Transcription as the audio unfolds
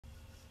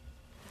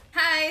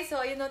guys!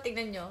 So, ayun o,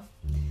 tignan nyo.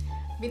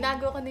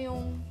 Binago ko na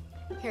yung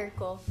hair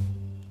ko.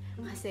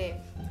 Kasi,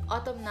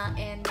 autumn na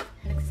and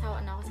nagsasawa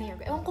na ako sa hair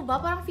ko. Ewan ko ba,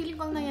 parang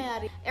feeling ko ang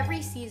nangyayari.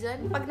 Every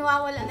season, pag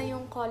nawawala na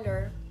yung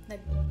color,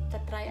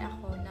 nagtatry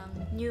ako ng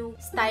new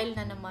style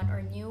na naman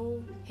or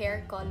new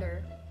hair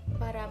color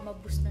para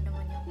ma-boost na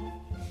naman yung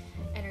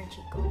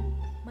energy ko.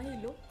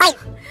 Mahilo.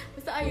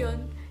 Basta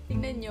ayun,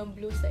 tignan nyo,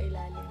 blue sa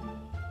ilalim.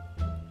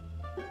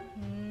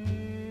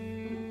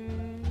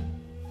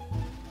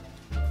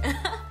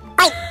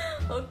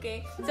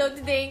 Okay. So,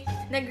 today,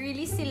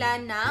 nag-release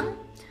sila ng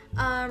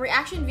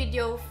reaction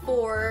video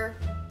for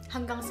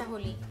Hanggang sa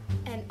Huli.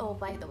 And, oh,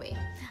 by the way,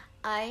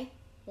 I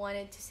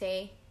wanted to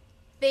say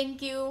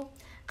thank you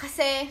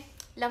kasi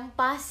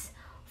lampas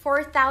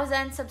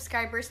 4,000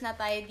 subscribers na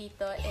tayo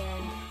dito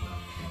and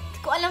hindi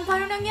ko alam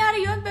paano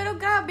nangyari yun pero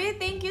grabe,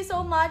 thank you so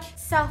much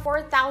sa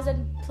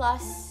 4,000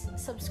 plus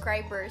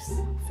subscribers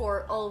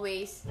for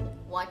always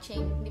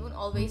watching. Hindi mo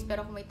always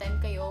pero kung may time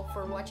kayo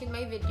for watching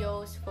my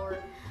videos,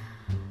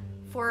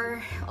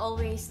 for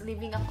always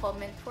leaving a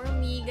comment for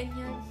me,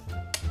 ganyan.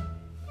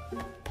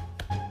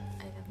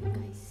 I love you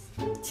guys.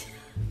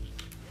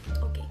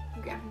 Okay,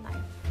 grab tayo.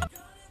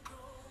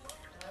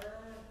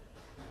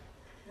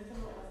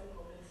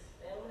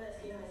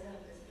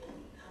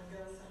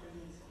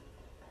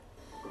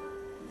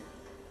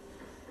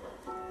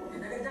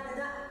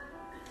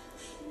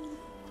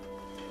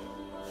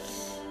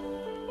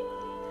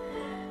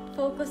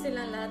 Focus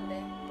silang lahat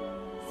eh.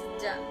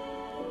 Sadya.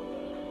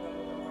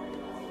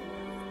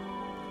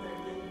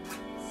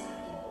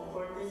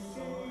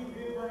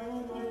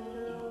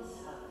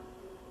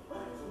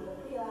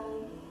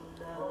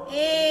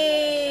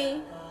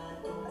 Hey!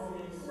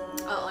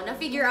 Oo,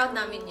 na-figure out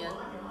namin yun.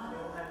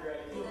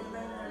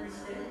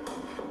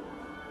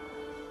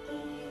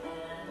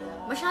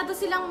 Masyado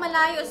silang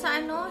malayo sa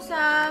ano,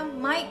 sa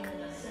mic.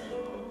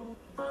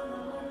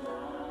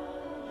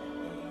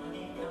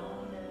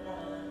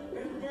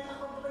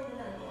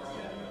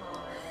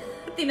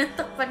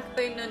 Tinatakpan ko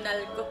yung nunal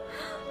ko.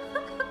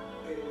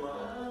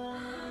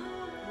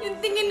 Yung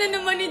tingin na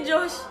naman ni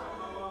Josh.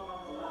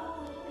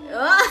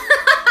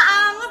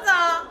 Angas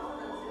ah!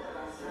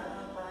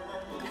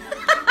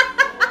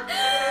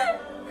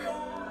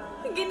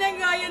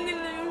 Ginagaya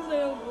nila yung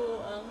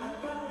sabuang.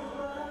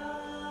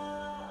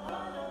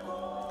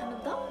 Ano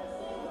daw?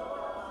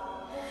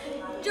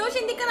 Josh,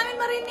 hindi ka namin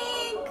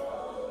marinig!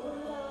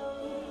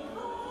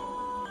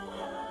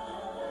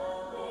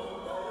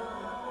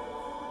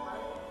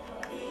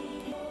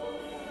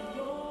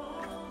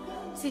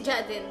 Si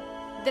Ja din.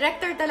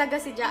 Director talaga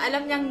si Ja.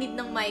 Alam niyang need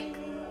ng mic.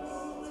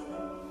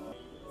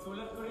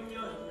 Sulat ko rin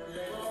yun.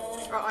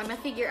 Oo,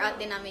 na-figure out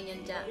din namin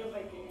yun, Ja.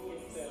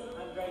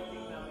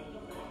 Handwriting namin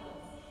yun.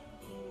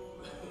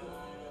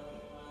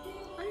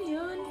 Ano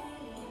yun?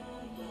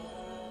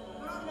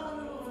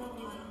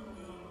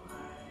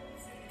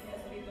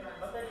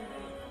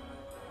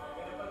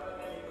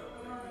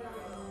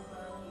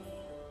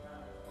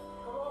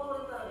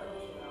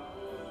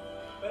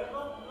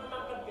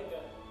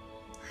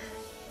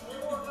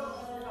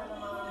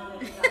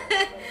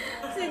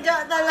 Si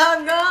Ja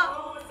talaga.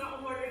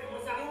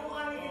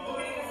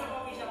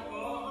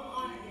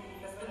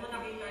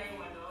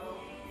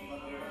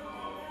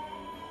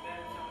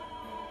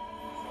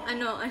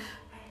 Ano?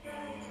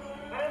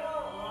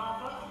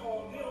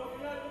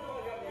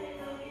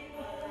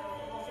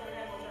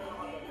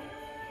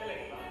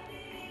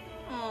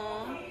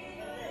 Aww.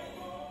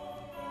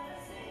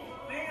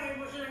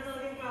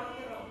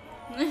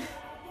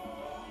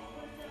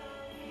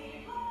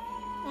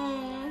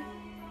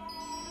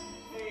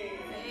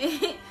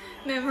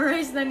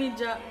 Memorize na ni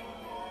Ja.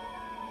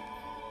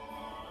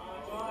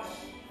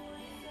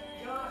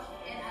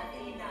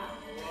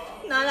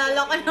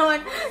 Naalala ko naman,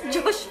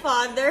 Josh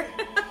father.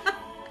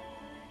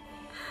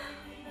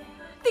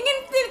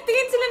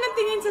 tingin sila na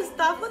tingin sa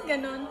staff. Ba't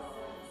ganun?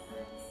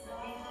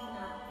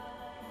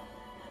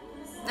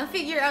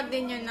 Na-figure out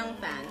din yun ng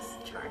fans.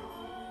 Char.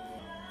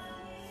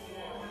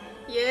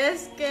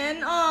 Yes,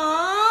 Ken.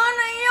 Aww,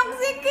 naiyak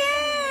si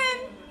Ken.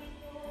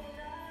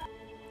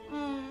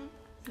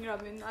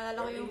 Grabe,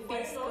 naalala ko yung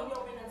face ko.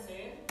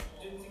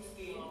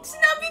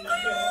 Sinabi ko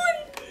yun!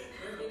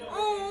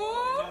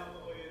 Aww.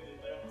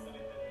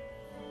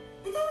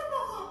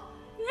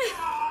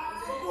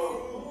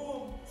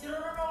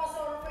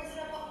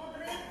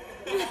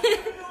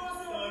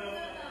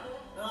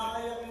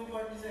 Nakakayak yung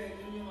party sa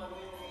yun yung ano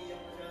yung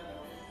iiyak mo siya.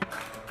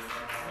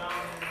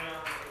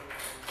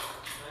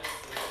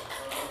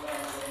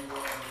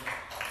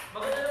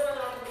 Maganda naman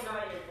ako kung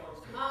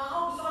naka-earphones. Ako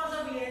gusto ko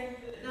sabihin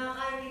na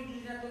kahit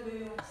hindi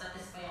natuloy yung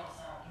satisfy ako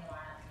sa ginawa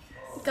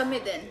natin. Kami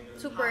din.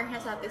 Super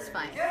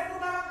na-satisfy. Ewan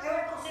ko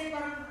kasi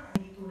parang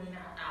hindi tunay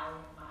na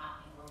tao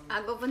makaking.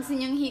 Ako,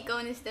 pansin yung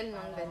hikaw ni Stel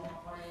nung ganda.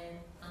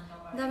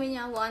 Dami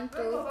niya. 1,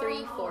 2,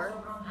 3, 4.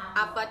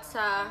 Apat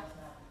sa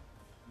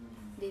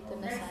dito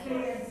na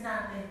side.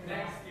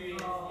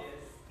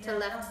 Sa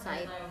left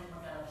side.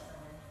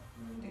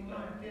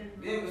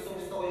 Gusto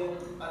ko yung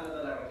ano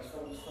talaga.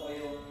 Gusto ko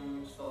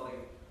yung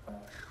story.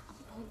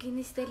 Ang Pogi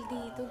ni style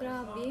dito,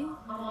 grabe. Ang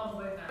mga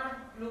boy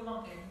na.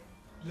 Lumang Ken.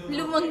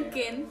 Lumang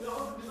Ken.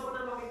 Gusto ko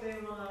na makita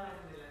yung mga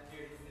ano nila,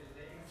 theories nila.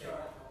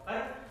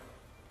 Parang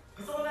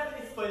gusto ko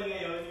natin i-spoil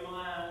ngayon yung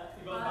mga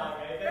ibang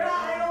bagay. Pero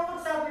ayaw ko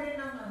magsabi rin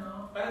ng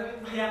ano.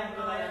 Parang hayaan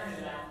ko kaya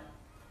sila.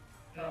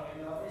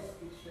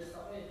 Speechless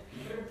ako eh.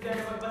 Pero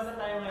magbasa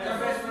tayo ngayon. Sa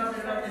first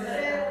master natin na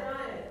rin.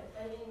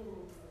 I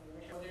mean,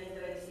 magaling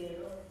talaga si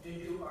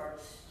Juju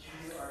Arts.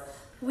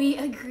 We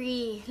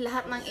agree.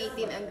 Lahat ng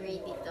 18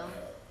 agree dito.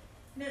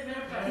 Hindi,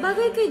 meron pa.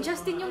 Bagay kay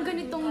Justin yung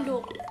ganitong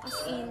look. As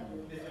in.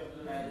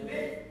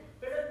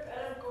 Pero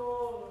alam ko,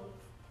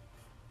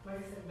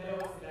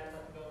 dalawa sila,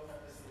 tatlo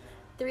sila.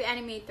 3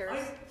 animators.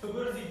 Ay,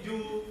 siguro si Ju,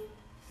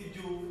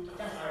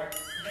 tsaka Art.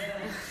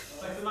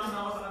 Pag sumakma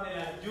ako sa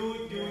kanila,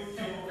 Ju,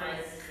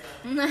 Art.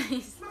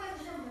 Nice.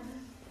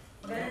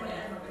 Magaling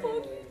yan.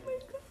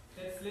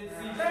 Let's see.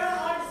 Pero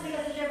honestly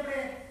kasi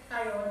syempre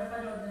tayo,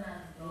 napanood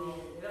na natin.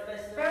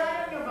 Pero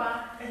alam nyo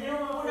ba, Kasi yung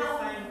mga first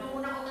time, nung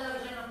una ko talaga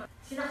siya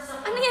sinaksak.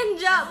 Ano yan,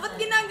 Ja? Ba't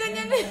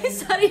ginaganyan mo yung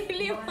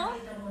sarili mo?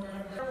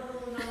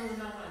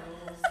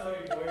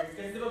 storyboard.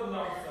 Kasi di ba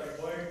gumawa ko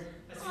storyboard?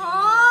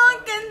 Oh,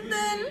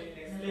 Kenton!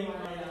 Explain mo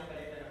lang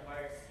palitan ng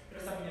parts. Pero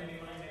sabi niya may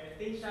mga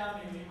implementation siya,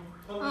 may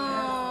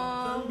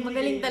Oh,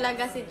 magaling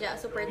talaga si Ja.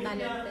 Super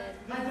talented.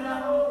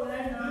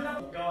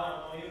 gawa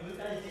mo, yung doon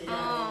tayo siya.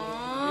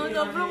 Oh,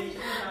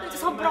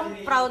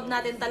 sobrang proud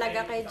natin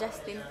talaga kay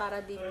Justin para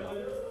dito.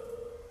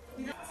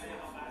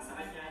 Sa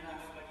kanya,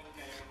 maging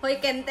kayo. Hoy,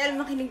 Kentel,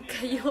 makinig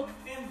kayo.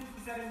 And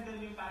isa rin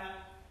doon yung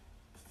parang,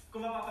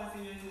 kung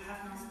mapapansin nyo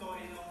lahat ng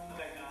story nung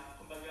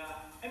kumbaga,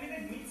 I mean,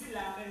 nag-meet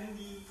sila, pero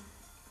hindi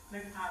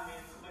nag-amin,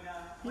 kumbaga,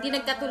 Hindi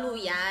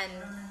nagkatuluyan.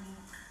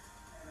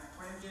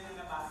 parang hindi na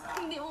nabasa.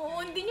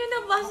 Hindi nyo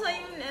nabasa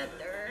yung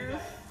letter.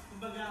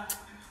 Kumbaga,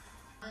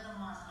 Ito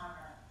mga sa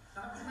camera.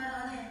 Tapos meron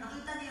ano eh,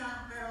 nakita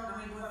niya, pero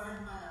may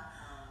boyfriend pala.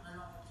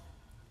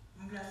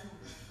 Yung glass yung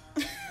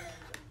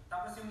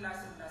tapos yung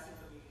last yung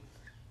sabihin.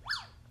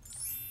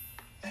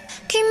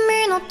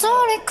 君の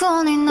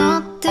虜にな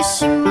って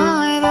し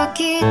まえば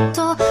きっ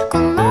とこ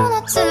の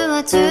夏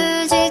は充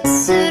実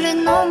する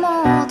の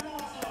も Ano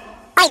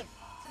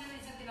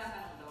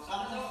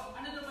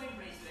daw ba yung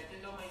bracelet?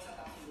 Yung daw ba yung sa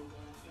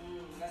taxilubong?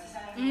 Kasi sa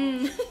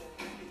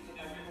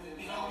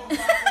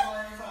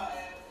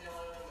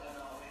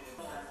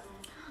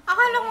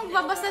Akala ko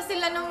magbabasa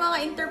sila ng mga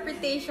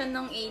interpretation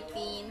ng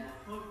 18.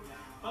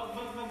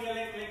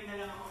 mag-like na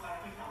lang ako para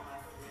may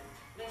tama.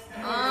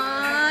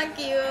 Ah,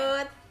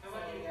 cute.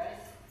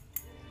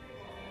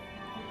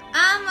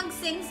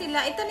 Mag-sing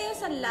sila. Ito na yung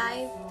sa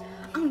live.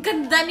 Ang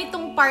ganda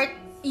nitong part,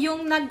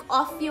 yung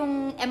nag-off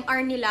yung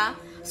MR nila.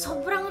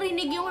 Sobrang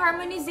rinig yung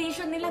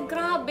harmonization nila.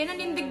 Grabe,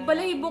 nanindig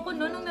balahibo ko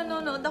noon nung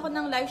nanonood ako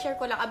ng live. Share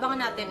ko lang. Abangan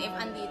natin if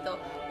andito.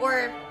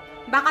 Or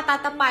baka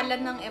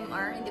tatapalan ng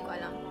MR. Hindi ko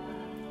alam.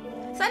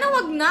 Sana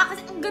wag na,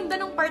 kasi ang ganda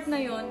ng part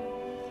na yun.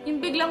 Yung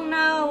biglang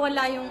na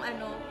wala yung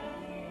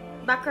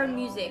background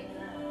music.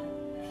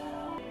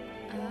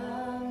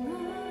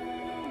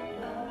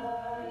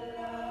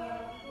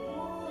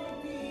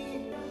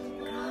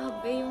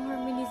 Grabe yung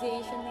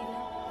harmonization nila.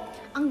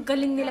 Ang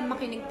galing nila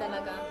makinig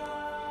talaga.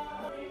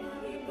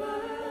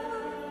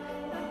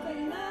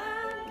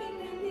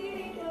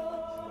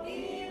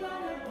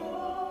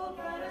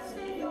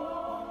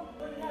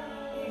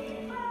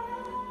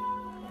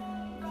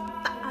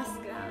 Taas,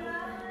 grabe.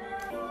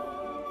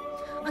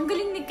 Ang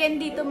galing ni Ken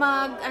dito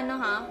mag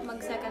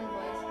second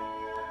voice.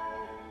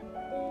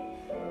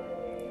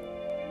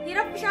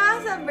 Hirap siya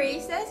sa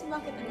braces.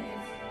 Bakit ano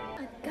yan?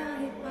 At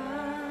kahit pa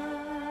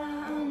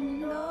ang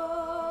mundo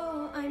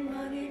ay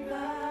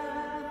mag-iba,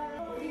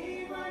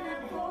 iwan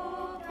ako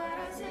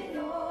para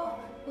sa'yo,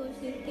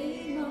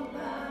 positive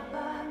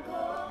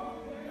magbabago.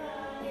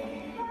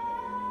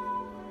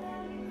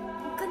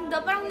 Ang ganda.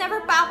 Parang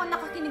never pa ako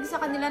nakakinig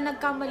sa kanila.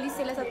 Nagkamali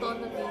sila sa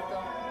tono dito.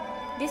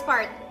 This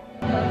part.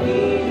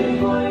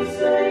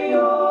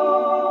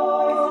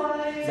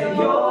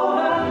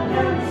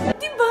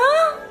 Diba?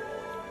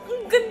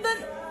 Ang ganda.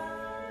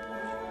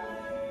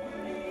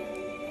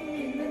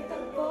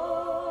 Nagtagpo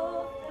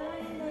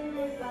tayo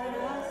na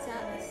para sa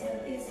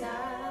isa't isa.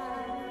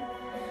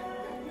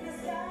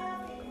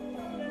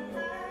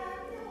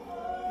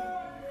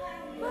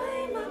 May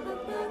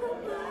mapapago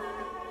pa.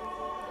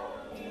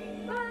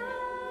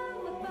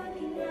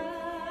 Magpapahinga.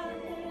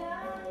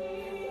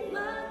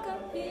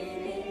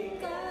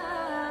 Makapiling ka.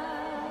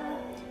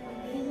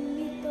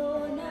 Ito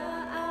na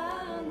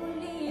ang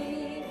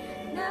huli.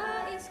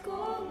 Nais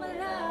ko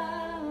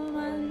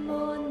malaman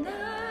mo na.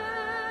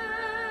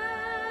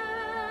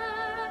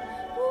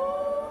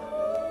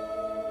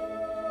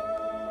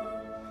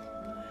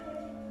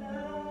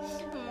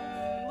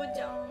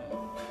 Bujang.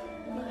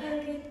 Mahal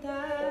kita.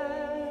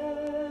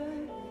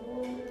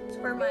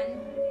 Superman.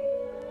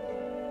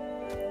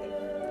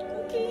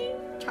 Okay.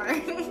 Char.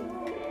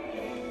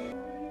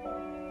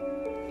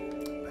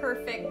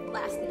 Perfect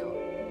last note.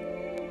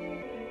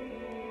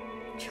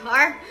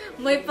 Char,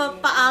 may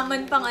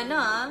papaaman pang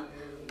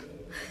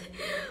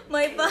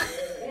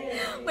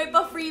May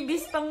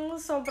pa-freebies pang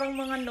sobrang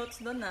mga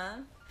notes doon,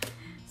 ah.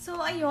 So,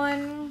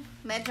 ayun.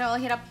 Medyo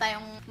hirap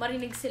tayong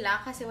marinig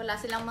sila kasi wala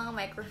silang mga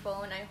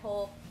microphone. I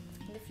hope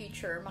in the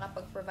future,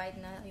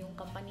 makapag-provide na yung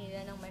company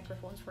nila ng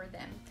microphones for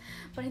them.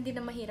 Pero hindi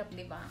na mahirap,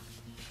 di ba?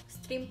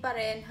 Stream pa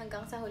rin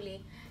hanggang sa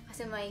huli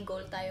kasi may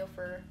goal tayo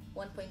for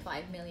 1.5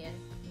 million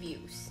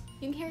views.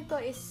 Yung hair ko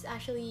is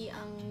actually,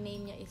 ang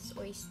name niya is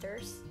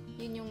Oysters.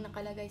 Yun yung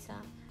nakalagay sa,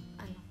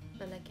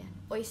 lalagyan.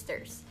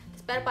 Oysters.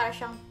 Pero para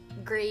siyang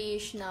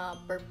grayish na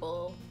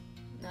purple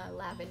na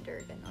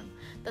lavender, ganon.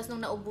 Tapos nung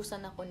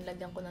naubusan ako,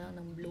 nilagyan ko na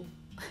lang ng blue.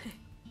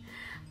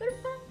 Pero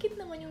parang cute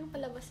naman yung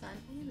nakalabasan.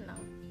 Ayun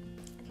lang.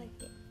 I like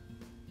it.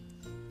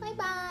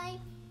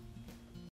 Bye-bye!